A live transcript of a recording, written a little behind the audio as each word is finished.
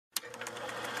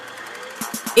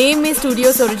AMA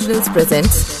Studios Originals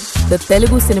presents the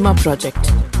Telugu Cinema Project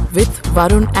with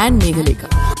Varun and Meghalika.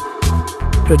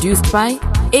 Produced by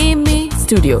AMA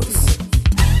Studios.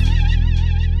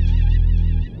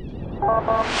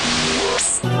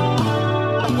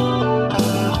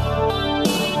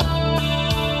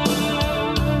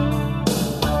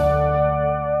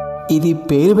 ఇది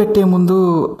పేరు పెట్టే ముందు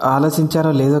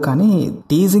ఆలోచించారో లేదో కానీ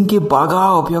టీజింగ్కి బాగా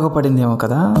ఉపయోగపడిందేమో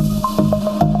కదా.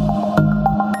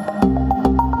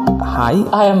 Hi,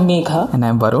 I'm Megha and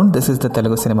I'm Varun. This is the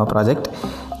Telugu cinema project.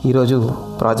 ఈరోజు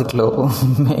ప్రాజెక్ట్లో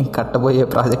మేము కట్టబోయే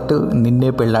project Ninne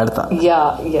Pelladata.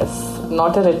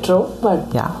 Not a retro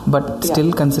but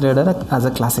still considered as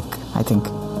a classic I think.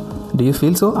 Do you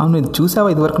feel so? అవును, ఇది చూసావా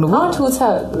ఇది వరకు నువ్వు?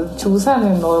 చూసాను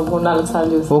నేను 3-4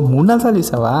 సార్లు చూసాను. 3-4 సార్లు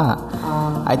చూసావా?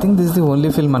 I think this the only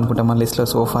film అనుకుంటా మన లిస్ట్ లో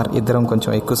సో ఫార్ ఇద్దరం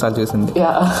కొంచెం ఎక్కువ సార్లు చూసింది.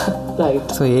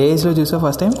 సో ఏ ఏజ్ లో చూసావు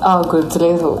ఫస్ట్ టైం?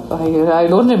 గుర్తులేదు, I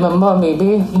don't remember. Maybe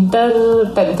inter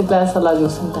 10th class అలా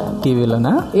చూసింటాను.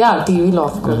 టీవీలోనా? టీవీలో.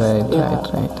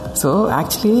 రైట్. సో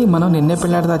యాక్చువల్లీ మనం నిన్నే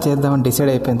పెళ్ళాడదా చేద్దామని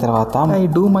డిసైడ్ అయిపోయిన తర్వాత I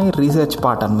do my research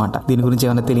part అనమాట. దీని గురించి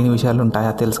ఏమైనా తెలియని విషయాలు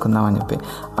ఉంటాయా తెలుసుకుందామని చెప్పి.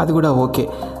 అది కూడా okay.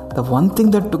 The one thing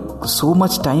that took so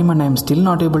much time and I am still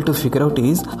not able to figure out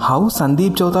is how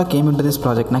Sandeep Chowta came into this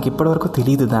project. నాకు ఇప్పటివరకు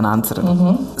తెలియదు దాని answer.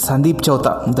 Sandeep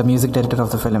Chowta, the music director of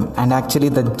the film, and actually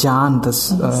the John, the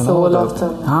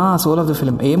soul of the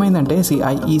film. ఏమైందంటే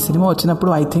ఈ cinema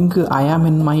వచ్చినప్పుడు I think I am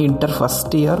in my inter first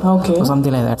year or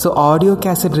something like that. So audio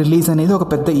cassette release అనేది ఒక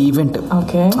పెద్ద event.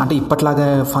 అంటే ఇప్పట్లాగా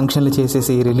ఫంక్షన్లు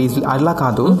చేసేసి release అలా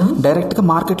కాదు, డైరెక్ట్ గా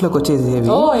మార్కెట్ లోకి వచ్చేసేవి.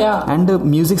 అండ్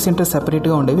మ్యూజిక్ సెంటర్ సెపరేట్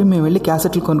గా ఉండేవి. మేము వెళ్ళి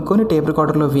క్యాసెట్లు కొనుక్కొని టేప్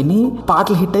రికార్డర్ లో విని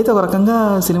పాటలు హిట్ అయితే ఒక రకంగా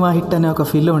సినిమా హిట్ అనే ఒక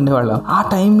ఫీల్ లో ఉండేవాళ్ళం. ఆ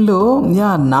టైంలో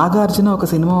నాగార్జున ఒక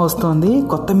సినిమా వస్తోంది,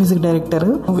 కొత్త మ్యూజిక్ డైరెక్టర్,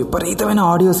 విపరీతమైన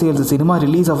ఆడియో సేల్స్ సినిమా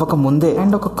రిలీజ్ అవ్వక ముందే.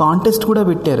 అండ్ ఒక కాంటెస్ట్ కూడా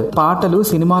పెట్టారు. పాటలు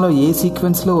సినిమాలో ఏ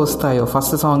సీక్వెన్స్ లో వస్తాయో,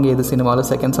 ఫస్ట్ సాంగ్ ఏదో సినిమాలో,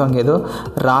 సెకండ్ సాంగ్ ఏదో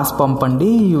రాసి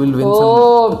పంపండి, you will win.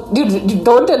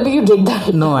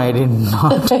 No, I did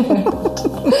not.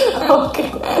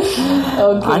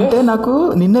 అంటే నాకు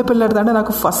నిన్నే పెళ్ళాడతా అంటే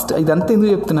నాకు ఫస్ట్, ఇదంతా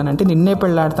ఎందుకు చెప్తున్నానంటే నిన్నే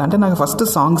పెళ్ళాడతా అంటే నాకు ఫస్ట్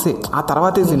సాంగ్సే, ఆ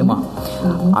తర్వాతే సినిమా.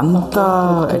 అంత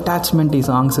అటాచ్మెంట్ ఈ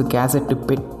సాంగ్స్. క్యాసెట్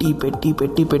పెట్టి పెట్టి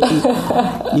పెట్టి పెట్టి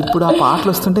ఇప్పుడు ఆ పాటలు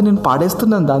వస్తుంటే నేను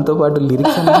పాడేస్తున్నాను దాంతో పాటు.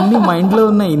 లిరిక్స్ అన్ని మైండ్ లో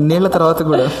ఉన్నాయి ఇన్నేళ్ల తర్వాత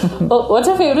కూడా.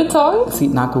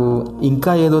 నాకు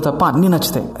ఇంకా ఏదో తప్ప అన్ని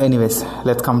నచ్చుతాయి. Anyways,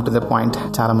 let's come to the point.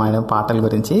 చాలా మైన పాటల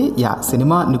గురించి.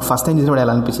 సినిమా నీకు ఫస్ట్ టైం చూసినప్పుడు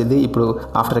ఎలా అనిపించింది? ఇప్పుడు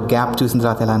ఆఫ్టర్ గ్యాప్ చూసిన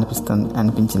తర్వాత ఎలా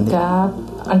అనిపించింది?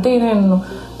 అంటే నేను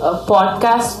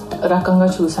పాడ్కాస్ట్ రకంగా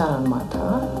చూసాను అనమాట.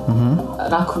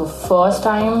 నాకు ఫస్ట్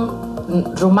టైం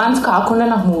రొమాన్స్ కాకుండా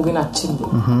నాకు మూవీ నచ్చింది.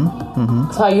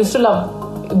 So I use to love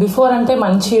before అంటే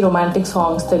మంచి రొమాంటిక్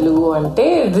సాంగ్స్ తెలుగు అంటే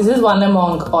this is one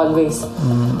among always.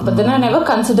 But then I never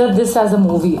consider this as a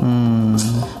movie.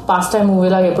 Pastime movie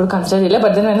లాగా ఎప్పుడు కన్సిడర్ చేయలేదు.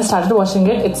 But then when I started watching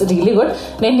it, it's really good.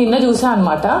 నేను నిన్న చూసాను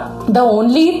అనమాట. The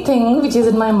only thing which is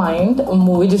in my mind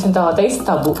movie చూసిన తర్వాత is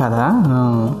Tabu.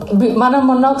 మనం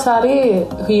మొన్న ఒకసారి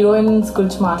హీరోయిన్స్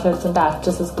గురించి మాట్లాడుతుంటే,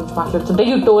 యాక్ట్రెసెస్ గురించి మాట్లాడుతుంటే,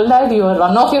 you told that your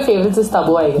one of your favourites is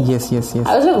Tabu. I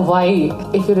was like, why?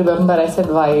 If you remember, I said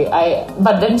why.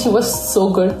 But then she was so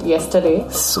good yesterday.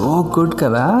 So good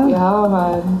కదా? Yeah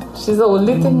man, she's the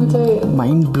only thing which I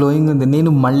mind blowing ఉంది. నేను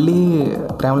మళ్ళీ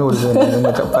ప్రేమలో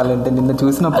పడిపోయాను చెప్పాలంటే. నిన్న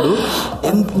చూసినప్పుడు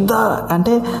ఎంత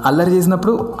అంటే అల్లరి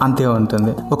చేసినప్పుడు అంతే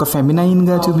ఉంటుంది, ఒక ఫెమినైన్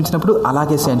గా చూపించినప్పుడు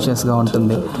అలాగే సెన్షియస్ గా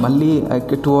ఉంటుంది. మళ్ళీ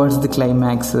టువర్డ్స్ ది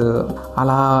క్లైమాక్స్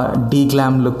అలా డీ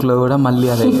గ్లామ్ లుక్ లో కూడా మళ్ళీ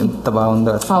అదే ఎంత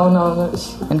బాగుందో.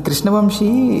 అండ్ కృష్ణ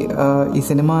వంశీ ఈ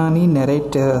సినిమాని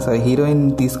హీరోయిన్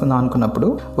తీసుకుందాం అనుకున్నప్పుడు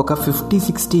ఒక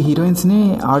 50-60 హీరోయిన్స్ ని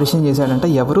ఆడిషన్ చేశాడంట.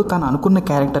 ఎవరు తను అనుకున్న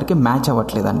క్యారెక్టర్ కి మ్యాచ్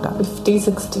అవ్వట్లేదంట.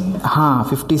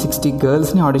 50-60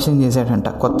 గర్ల్స్ ని ఆడిషన్ చేశాడంట,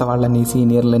 కొత్త వాళ్ళని,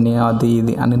 సీనియర్లని, అది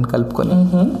ఇది అని కలుపుకొని.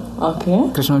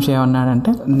 కృష్ణవంశీ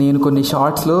ఏమన్నాడంటే, నేను కొన్ని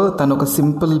షార్ట్స్ లో తను ఒక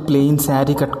సింపుల్ ప్లెయిన్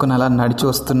శారీ కట్టుకుని అలా నడిచి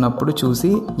వస్తున్నప్పుడు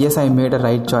చూసి yes I made a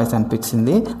right choice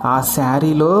అనిపించింది. ఆ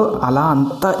శారీలో అలా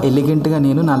అంత ఎలిగెంట్ గా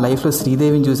నేను నా లైఫ్ లో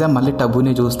శ్రీదేవిని చూసా, మళ్ళీ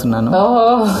టబుని చూస్తున్నాను.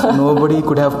 Nobody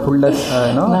could have pulled that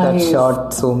short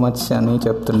so much అని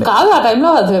చెప్తుండే. ఆ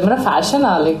టైంలో fashion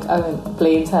like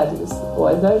plain sarees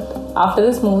was that after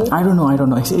this movie? I don't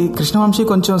know. Krishna Vamsi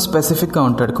కొంచెం స్పెసిఫిక్ గా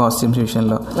ఉంటాడు కాస్ట్యూమ్స్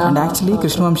విషయంలో. అండ్ యాక్చువల్లీ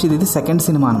కృష్ణవంశీ ఇది సెకండ్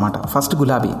సినిమా అనమాట. ఫస్ట్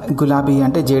గులాబీ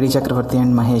అంటే జేడి చక్రవర్తి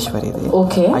అండ్ మహేశ్వరి.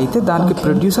 అయితే దానికి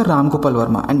producer Ram Gopal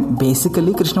Varma. And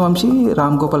basically Krishna Vamsi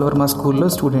Ram Gopal Varma స్కూల్లో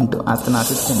స్టూడెంట్, అతను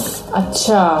అసిస్టెంట్.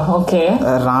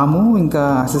 రాము ఇంకా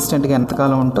అసిస్టెంట్ గా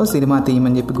ఎంతకాలం ఉంటో సినిమా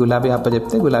తీయమని చెప్పి గులాబీ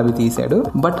అప్పచెప్తే గులాబీ తీశాడు.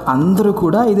 బట్ అందరూ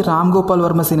కూడా ఇది రామ్ గోపాల్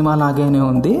వర్మ సినిమా లాగానే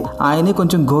ఉంది, ఆయనే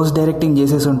కొంచెం గోస్ట్ డైరెక్టింగ్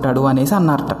చేసేసి ఉంటాడు అనేసి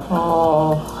అన్నారట.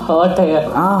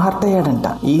 హర్ట్ అయ్యాడంట.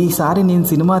 ఈసారి నేను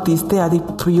సినిమా తీస్తే అది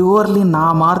ప్యూర్లీ నా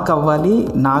మార్క్ అవ్వాలి,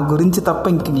 నా గురించి తప్ప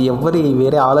ఇంక ఎవరి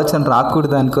వేరే ఆలోచన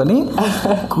రాకూడదు అనుకొని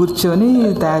కూర్చొని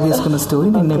తయారు చేసుకున్న స్టోరీ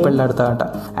నిన్నే పెళ్ళాడతాడట.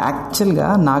 యాక్చువల్ గా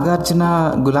నాగార్జున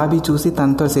గులాబీ చూసి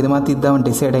తనతో సినిమా తీద్దామని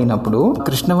డిసైడ్ అయినప్పుడు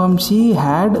Krishna Vamsi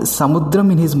had Samudram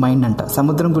in his mind అంట.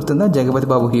 సముద్రం గుర్తుందా, జగపతి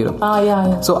బాబు హీరో.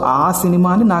 సో ఆ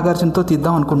సినిమాని నాగార్జునతో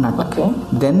తీద్దాం అనుకున్నట్ట.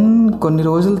 దెన్ కొన్ని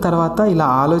రోజుల తర్వాత ఇలా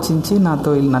ఆలోచించి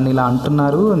నన్ను ఇలా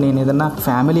అంటున్నారు, నేను ఏదన్నా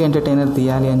ఫ్యామిలీ ఎంటర్టైనర్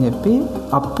తీయాలి అని చెప్పి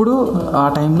అప్పుడు ఆ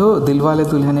టైంలో దిల్వాలే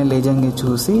దుల్హనియా లే జాయేంగే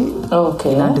చూసి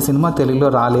ఇలాంటి సినిమా తెలుగులో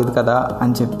రాలేదు కదా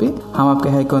అని చెప్పి హమ్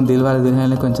ఆప్కే హై కౌన్ దిల్వాలే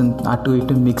దుల్హనియా కొంచెం అటు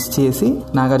ఇటు మిక్స్ చేసి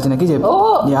నాగార్జునకి చెప్పి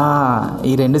యా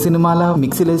ఈ 2 సినిమాల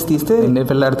మిక్సీ లేసి తీస్తే నిన్నే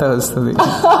పెళ్ళాడతా వస్తుంది.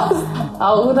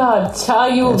 అవునా,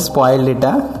 spoiled it.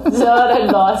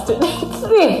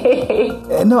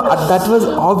 No, that was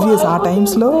obvious. ఆ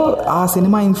టైమ్స్ లో ఆ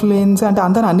సినిమా ఇన్ఫ్లుయెన్స్ అంటే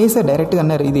అందరూ అనేసారు, డైరెక్ట్ గా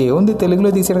అన్నారు ఇది ఏముంది తెలుగులో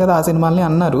తీసాడు కదా ఆ సినిమాల్ని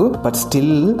అన్నారు. బట్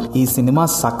స్టిల్ ఈ సినిమా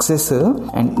సక్సెస్.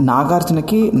 అండ్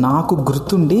నాగార్జునకి నాకు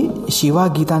గుర్తుండి శివ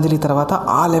గీతాంజలి తర్వాత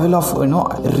ఆ level of you know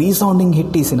resounding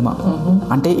hit ఈ సినిమా.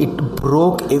 అంటే it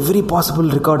broke every possible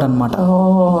record అనమాట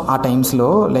ఆ టైమ్స్ లో.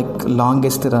 Like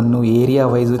longest run, area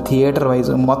wise, theatre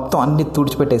wise మొత్తం అన్ని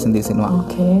తుడిచిపెట్టేసింది ఈ సినిమా.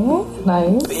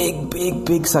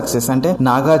 Big success. అంటే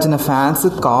నాగార్జున ఫ్యాన్స్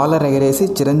కాలర్ ఎగరేసి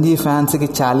చిరంజీవి ఫ్యాన్స్ కి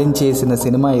ఛాలెంజ్ చేసిన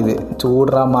సినిమా ఇది.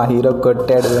 చూడరా మా హీరో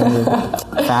కొట్టాడు అని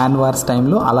ఫ్యాన్ వార్స్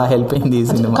టైంలో అలా హెల్ప్ అయింది ఈ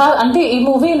సినిమా. అంటే ఈ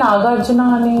మూవీ నాగార్జున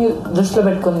అని దృష్టిలో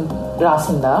పెట్టుకుని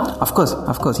రాసిందా? Of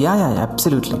course yeah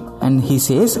absolutely. And he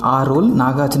says ఆ రోల్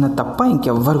నాగార్జున తప్ప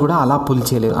ఇంకెవ్వరు కూడా అలా పుల్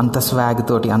చేయలేరు. అంత స్వాగ్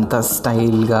తోటి, అంత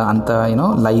స్టైల్ గా, అంత you know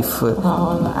life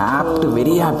apt,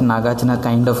 very apt Nagarjuna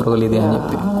kind of role ఇది అని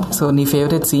చెప్పి. సో నీ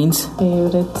ఫేవరెట్ సీన్స్?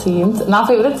 నా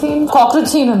ఫేవరెట్ సీన్ కాక్రోచ్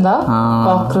సీన్ ఉందా?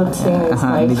 కాక్రోచ్ సీన్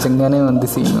నిజంగానే ఉంది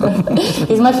scene.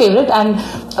 Is my favourite. And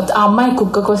అమ్మాయి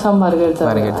కుక్క కోసం పరిగెడతారు.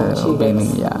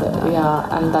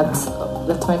 And that's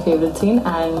my favorite scene.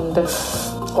 And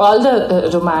all the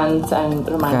romance and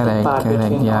romantic part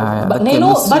between them.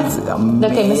 But the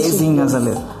chemistry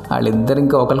అసలు వాళ్ళిద్దరు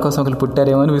ఇంకా ఒకరి కోసం ఒకరు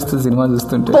పుట్టారేమో అనిపిస్తుంది సినిమా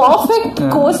చూస్తుంటే. పర్ఫెక్ట్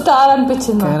కో-స్టార్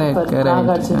అనిపించింది.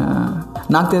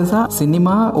 నాకు తెలుసా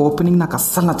సినిమా ఓపెనింగ్ నాకు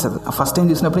అస్సలు నచ్చదు. ఫస్ట్ టైం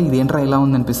చూసినప్పుడు ఇది ఏంట్రా ఇలా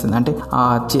ఉంది అనిపిస్తుంది. అంటే ఆ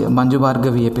మంజు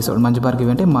భార్గవి ఎపిసోడ్, మంజు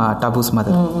భార్గవి అంటే మా టబూస్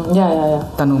మదర్,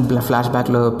 తను ఫ్లాష్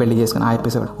బ్యాక్ లో పెళ్లి చేసుకుని ఆ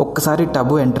ఎపిసోడ్ ఒక్కసారి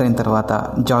టబు ఎంటర్ అయిన తర్వాత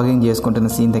జాగింగ్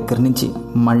చేసుకుంటున్న సీన్ దగ్గర నుంచి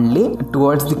మళ్ళీ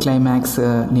టువర్డ్స్ ది క్లైమాక్స్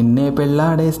నిన్నే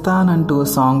పెళ్ళాడేస్తానంటూ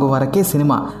సాంగ్ వరకే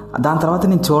సినిమా. దాని తర్వాత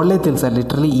నేను చూడలేదు తెలుసా,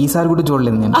 లిటరలీ ఈసారి కూడా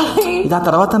చూడలేదు నేను. ఇది ఆ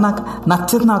తర్వాత నాకు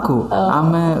నచ్చదు. నాకు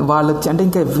ఆమె వాళ్ళు వచ్చి అంటే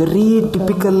ఇంకా వెరీ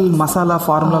టిపికల్ మసాలా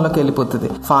ఫార్ములాలోకి వెళ్ళిపోతుంది.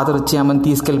 ఫాదర్ వచ్చి ఆమెను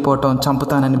తీసుకెళ్ళిపోవటం,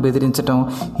 చంపుతానని బెదిరించడం,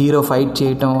 హీరో ఫైట్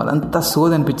చేయటం, అదంతా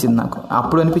సోది అనిపించింది నాకు.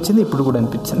 అప్పుడు అనిపించింది, ఇప్పుడు కూడా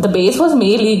అనిపించింది. The base was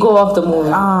male ego of the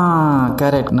movie.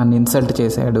 Correct, నన్ను ఇన్సల్ట్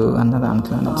చేశాడు అన్న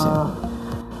దాంట్లో నుంచి.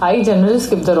 I generally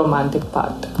skip the romantic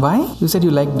part. Why? You said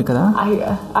you liked it kada?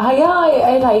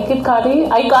 I like it, Kari.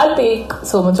 I can't take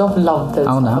so much of love.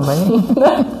 Avuna? Why?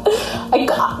 I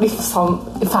can't. If some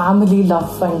family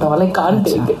love and all, I can't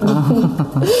take it.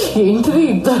 Entry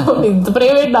the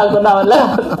private naku na valla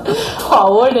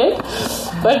forward it.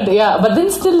 But then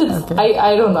still it's,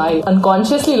 I don't know, I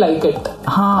unconsciously like it.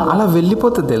 అలా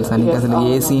వెళ్ళిపోతుంది తెలుసా నీకు అసలు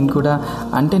ఏ scene కూడా.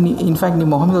 అంటే in fact నీ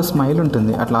మొహం మీద స్మైల్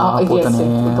ఉంటుంది అట్లా పోతూనే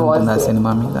ఉంటుంది ఆ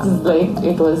సినిమా మీద. లైక్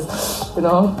ఇట్ వాస్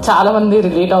చాలా మంది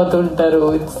రిలేట్ అవుతుంటారు.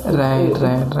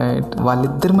 రైట్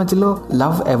వాళ్ళిద్దరి మధ్యలో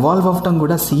లవ్ ఎవాల్వ్ అవ్వటం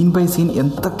కూడా సీన్ బై సీన్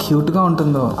ఎంత క్యూట్ గా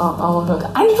ఉంటుందో.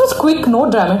 And it was quick, no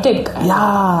dramatic.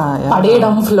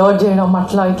 పడేయడం, ఫ్లర్ట్ చేయడం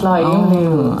అట్లా ఇట్లా ఏం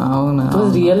లేదు. అవును, it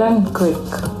was real and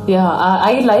quick.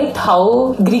 I like how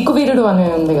Greek వీరుడు అని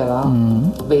ఉంది కదా,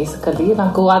 బేసికలీ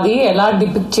నాకు అది ఎలా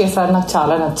డిపిక్ట్ చేశారు నాకు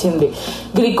చాలా నచ్చింది.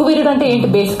 గ్రీకు వీరుడు అంటే ఏంటి,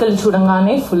 బేసికలీ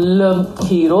చూడంగానే ఫుల్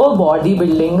హీరో, బాడీ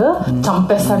బిల్డింగ్,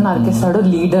 చంపేస్తాడు, నరికేస్తాడు,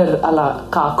 లీడర్ అలా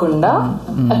కాకుండా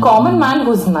common man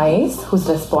who's nice, who's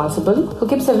responsible, who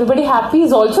keeps everybody happy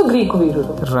is also Greek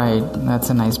Veerudu. Right,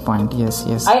 that's a nice point.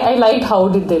 I like how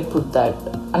did they put that.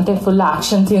 అంటే full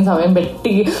action scenes అవేం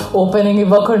పెట్టి opening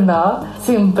ఇవ్వకుండా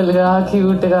simple గా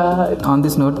cute గా. On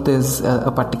this note this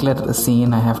particular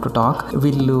scene I have to talk.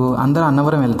 వీళ్ళు అందరూ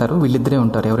అన్నవరం వెళ్తారు, వీళ్ళిద్దరే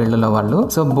ఉంటారు ఎవరిళ్లలో వాళ్ళు.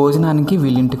 సో భోజనానికి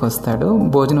వీళ్ళింటికి వస్తాడు.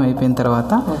 భోజనం అయిపోయిన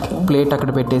తర్వాత ప్లేట్ అక్కడ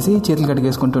పెట్టేసి చేతులు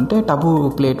కడిగేసుకుంటుంటే టబు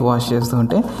ప్లేట్ వాష్ చేస్తూ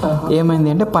ఉంటే ఏమైంది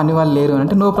అంటే పని వాళ్ళు లేరు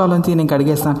అంటే నో ప్రాబ్లం, నేను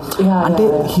కడిగేస్తాను అంటే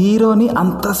హీరోని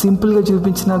అంత సింపుల్ గా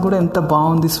చూపించినా కూడా ఎంత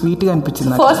బాగుంది, స్వీట్ గా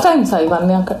అనిపించింది.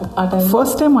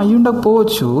 ఫస్ట్ టైం అయి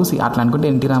ఉండకపోవచ్చు అనుకోవచ్చు, అట్లా అనుకుంటే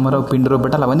ఎన్టీ రామారావు పిండి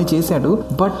రుబ్బటాలు అవన్నీ చేశాడు.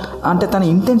 బట్ అంటే తన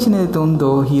ఇంటెన్షన్ ఏదైతే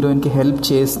ఉందో హీరోయిన్ కి హెల్ప్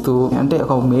చేస్తూ, అంటే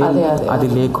ఒక మేల్ అది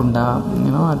లేకుండా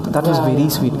you know that was very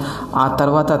sweet. ఆ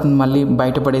తర్వాత అతను మళ్ళీ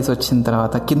బయటపడేసి వచ్చిన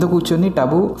తర్వాత కింద కూర్చొని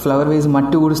టబు ఫ్లవర్ వేసి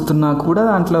మట్టి ఊడుస్తున్నా కూడా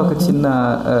దాంట్లో ఒక చిన్న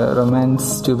రొమాన్స్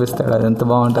చూపిస్తాడు. అది ఎంత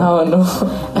బాగుంటుంది.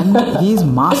 He's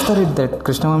master it that.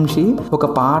 కృష్ణవంశీ ఒక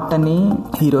పాటని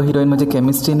హీరో హీరోయిన్ మధ్య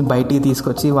కెమిస్ట్రీని బయటికి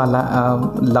తీసుకొచ్చి వాళ్ళ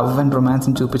లవ్ అండ్ రొమాన్స్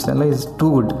ని చూపించడంలో ఈజ్ టూ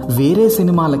గుడ్. వేరే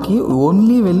సినిమాలకి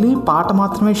ఓన్లీ వెళ్ళి పాట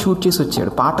మాత్రమే షూట్ చేసి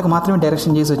వచ్చాడు, పాటకు మాత్రమే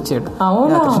డైరెక్షన్ చేసి వచ్చాడు.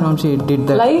 Krishna Vamsi did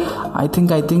that.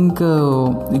 I think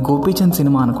Gopichand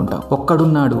cinema అనుకుంటా,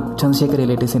 ఒక్కడున్నాడు చంద్రశేఖర్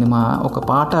రిలేటివ్ సినిమా, ఒక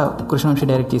పాట కృష్ణవంశీ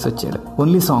డైరెక్ట్ చేసి వచ్చాడు,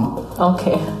 ఓన్లీ సాంగ్.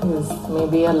 ఓకే,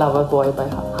 మేబీ అ లవర్ బాయ్ బై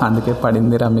హార్ట్. అందుకే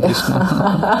పడింది Ramyakrishna.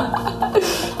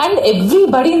 And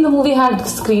everybody in the movie had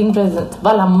screen presence.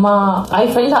 వాళ్ళ అమ్మ, I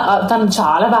felt తను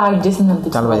చాలా బాగా యాక్ట్ చేసింది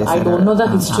అనిపించింది. I don't know the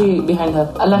history behind her.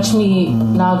 Lakshmi,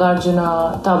 Nagarjuna,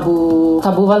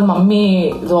 Tabu వాళ్ళ మమ్మీ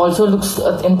also looks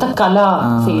ఎంత కళ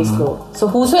ఫేస్ లో. సో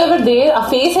హూస్ ఎవర్ దే ఆ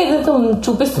ఫేస్ ఏదైతే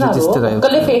చూపిస్తున్నారో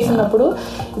ఒక్కలే ఫేస్ ఉన్నప్పుడు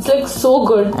it's like so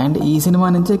good. And ఈ సినిమా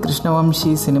నుంచే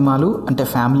కృష్ణవంశీ సినిమాలు అంటే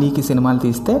ఫ్యామిలీకి సినిమాలు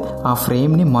తీస్తే ఆ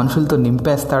ఫ్రేమ్ ని మనుషులతో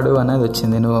నింపేస్తాడు అనేది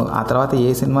వచ్చింది. నువ్వు ఆ తర్వాత ఏ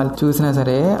సినిమాలు చూసినా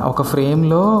సరే ఒక ఫ్రేమ్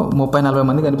లో 30-40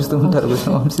 మంది కనిపిస్తూ ఉంటారు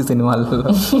కృష్ణవంశీ సినిమాలలో.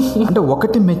 అంటే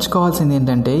ఒకటి మెచ్చుకోవాల్సింది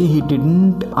ఏంటంటే హీ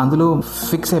డిడ్ంట్ అందులో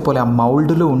ఫిక్స్ అయిపోలే, ఆ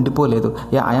మౌల్డ్ లో ఉండిపోలేదు.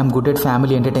 I'm good at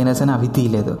family entertainers అని అవి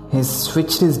తీయలేదు. He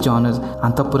switched his genres.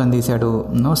 అంతఃపురం తీశాడు,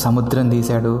 సముద్రం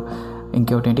తీశాడు,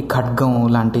 ఇంకొకటి ఏంటి ఖడ్గం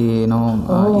లాంటి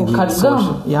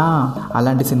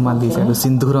అలాంటి సినిమాలు తీశాడు,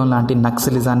 సింధూరం లాంటి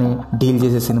నక్సలిజాన్ని డీల్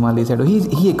చేసే సినిమాలు తీశాడు.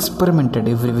 He experimented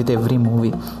with every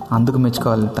movie. అందుకు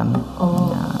మెచ్చుకోవాలి తను.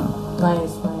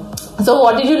 So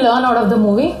what did you learn out of the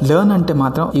movie? Learn అంటే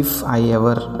మాత్రం if I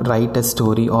ever write a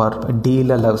story or deal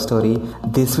a love story,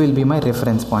 this will be my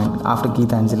reference point after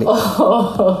Geetanjali.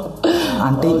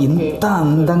 అంటే ఇంత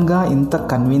అందంగా, ఇంత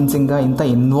convincing గా, ఇంత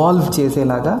ఇన్వాల్వ్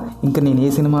చేసేలాగా ఇంకా నేను ఏ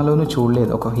సినిమాలోనూ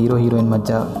చూడలేదు. ఒక హీరో హీరోయిన్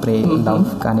మధ్య ప్రేమ్, లవ్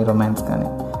కానీ రొమాన్స్ కానీ.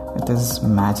 It is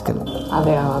magical.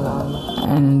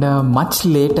 And much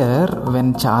later when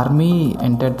Charmi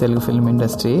entered Telugu film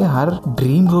industry, her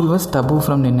dream role was Tabu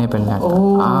from Ninne Pelladatha.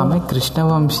 ఆమె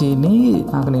కృష్ణవంశీని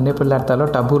నాకు నిన్నే పెళ్ళాడతాలో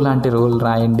టబు లాంటి రోల్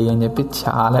రాయండి అని చెప్పి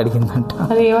చాలా అడిగిందంట.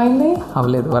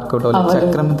 అవ్వలేదు, వర్కౌట్ అవ్వలేదు.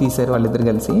 చక్రం తీశారు వాళ్ళిద్దరు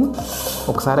కలిసి.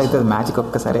 ఒకసారి అవుతుంది మ్యాజిక్,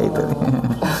 ఒక్కసారి అవుతుంది.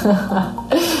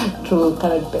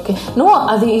 కరెక్ట్. నో,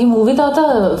 అది ఈ మూవీ తర్వాత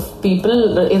పీపుల్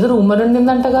ఏదో రూమర్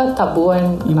ఉండిందంటగా తబు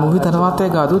అండ్. ఈ మూవీ తర్వాతే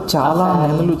కాదు, చాలా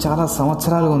నెలలు, చాలా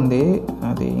సంవత్సరాలు ఉంది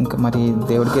అది. ఇంకా మరి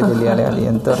దేవుడికే తెలియాలి అది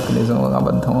ఎంతవరకు నిజం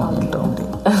అబద్ధం ఏంటో ఉంది.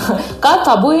 కాదు,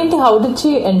 తబు ఏంటి, how did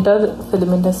she enter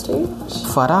film industry?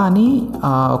 Farah అని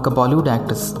ఒక Bollywood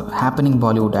actress, happening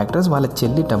Bollywood actress, వాళ్ళ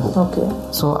చెల్లి టబు.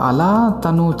 సో అలా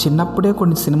తను చిన్నప్పుడే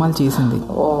కొన్ని సినిమాలు చేసింది.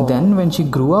 Then when she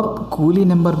grew up, కూలీ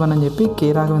నెంబర్ 1 అని చెప్పి కె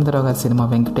రాఘవేంద్రరావు గారి సినిమా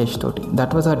వెంకటేష్ తోటి,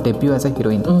 that was our debut as a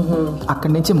heroine.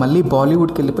 అక్కడి నుంచి మళ్ళీ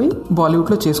బాలీవుడ్కి వెళ్ళిపోయి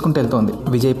బాలీవుడ్ లో చేసుకుంటూ వెళ్తోంది,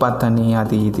 విజయ్ పాత్ అని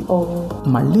అది ఇది.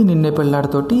 మళ్ళీ నిన్నే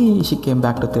పెళ్ళాడుతోటి she came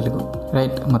back to Telugu.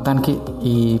 Right, మొత్తానికి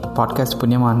ఈ పాడ్కాస్ట్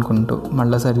పుణ్యమా అనుకుంటూ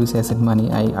మళ్ళీసారి చూసే సినిమాని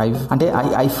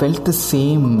ఐ ఫెల్ట్ ద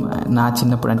సేమ్. నా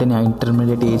చిన్నప్పుడు అంటే నేను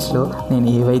ఇంటర్మీడియట్ ఏజ్లో నేను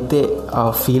ఏవైతే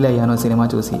ఫీల్ అయ్యానో సినిమా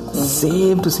చూసి,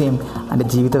 సేమ్ టు సేమ్. అంటే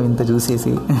జీవితం ఇంత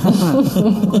చూసేసి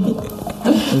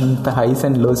ఇంత హైస్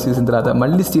అండ్ లోస్ చూసిన తర్వాత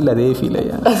మళ్ళీ స్టిల్ అదే ఫీల్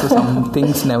అయ్యా. So some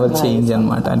things never change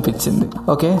అనమాట అనిపించింది.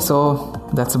 Okay, so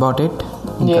that's about it.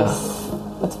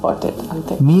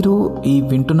 మీరు ఈ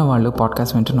వింటున్న వాళ్ళు,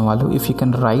 పాడ్కాస్ట్ వింటున్న వాళ్ళు, if you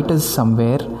can write us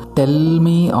somewhere, tell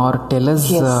me are tell us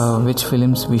which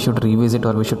films we should revisit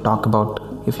are we should talk about.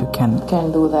 If you can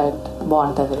do that,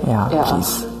 బాగుంటుంది.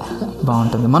 Please,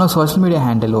 బాగుంటుంది. మనం social media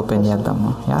handle open చేద్దాము.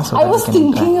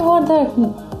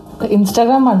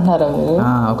 Instagram అంటున్నారా మీరు?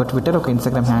 ఒక Twitter, ఒక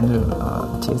Instagram handle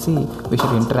చేసి we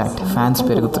should interact. Fans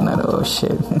పెరుగుతున్నారు. Okay,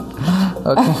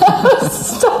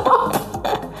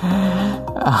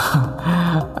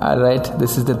 alright,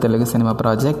 this is the Telugu Cinema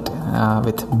Project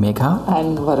with Megha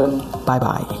and Varun. Bye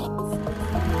bye.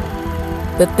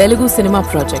 The Telugu Cinema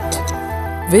Project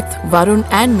with Varun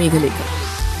and Meghalika.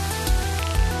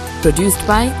 Produced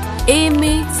by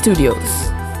AMA Studios.